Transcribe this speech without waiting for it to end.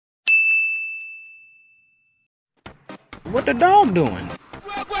What the dog doing?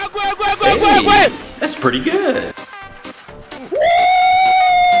 Hey, that's pretty good.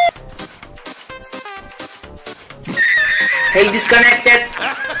 Hey, disconnected.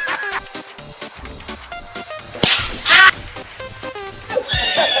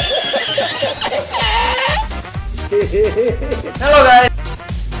 Hello guys.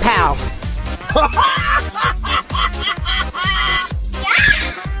 Pow.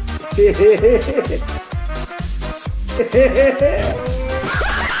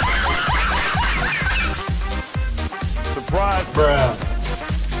 Surprise, bruh.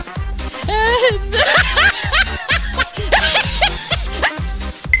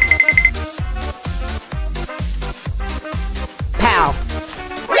 Pow.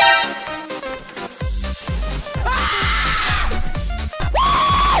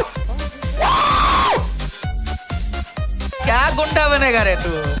 क्या गुंडा बनेगा रे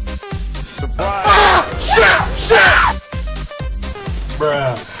तू? Surprise. Shit!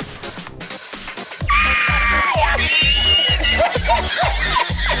 Bruh.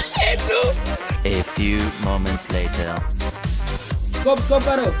 A few moments later. Go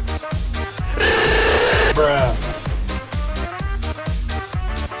करो. Bruh.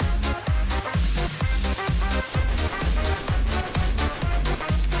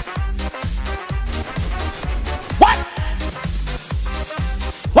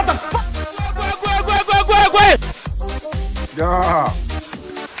 What the fuck? Yeah.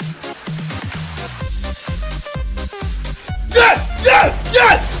 Yes!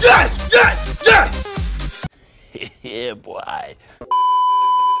 Yeah, boy.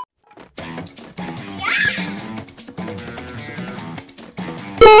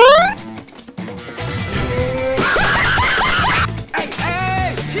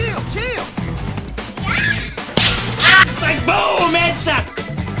 Hey, chill. Like boom, headshot.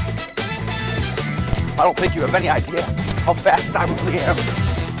 I don't think you have any idea how fast I really am.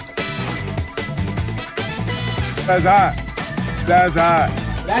 That's hot.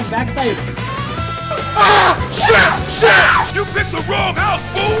 Backside. Shit! You picked the wrong house,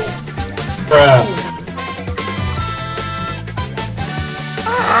 fool! Bruh.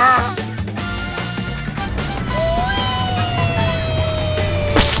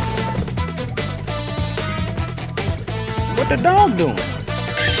 What the dog doing?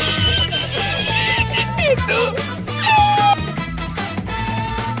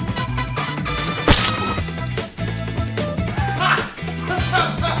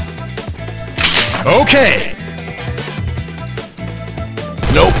 Okay.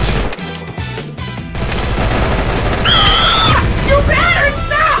 Nope. You better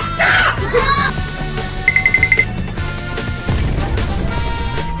stop!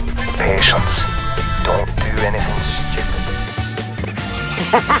 Patience. Don't do anything stupid.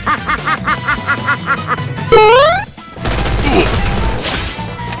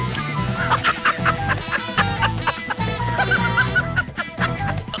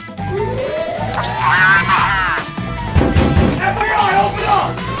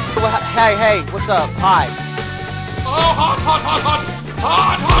 Hey, what's up? Hi. Oh, hot!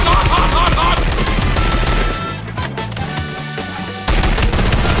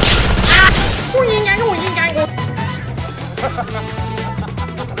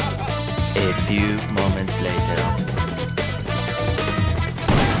 A few moments later.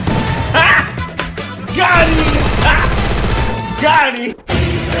 Got him!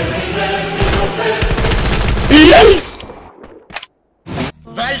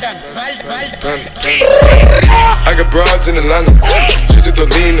 Well done. I got broads in Atlanta, just to throw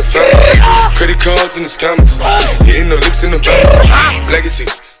me in the family. Credit cards in the scammers, hitting the licks in the van.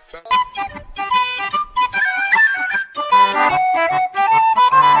 Legacies,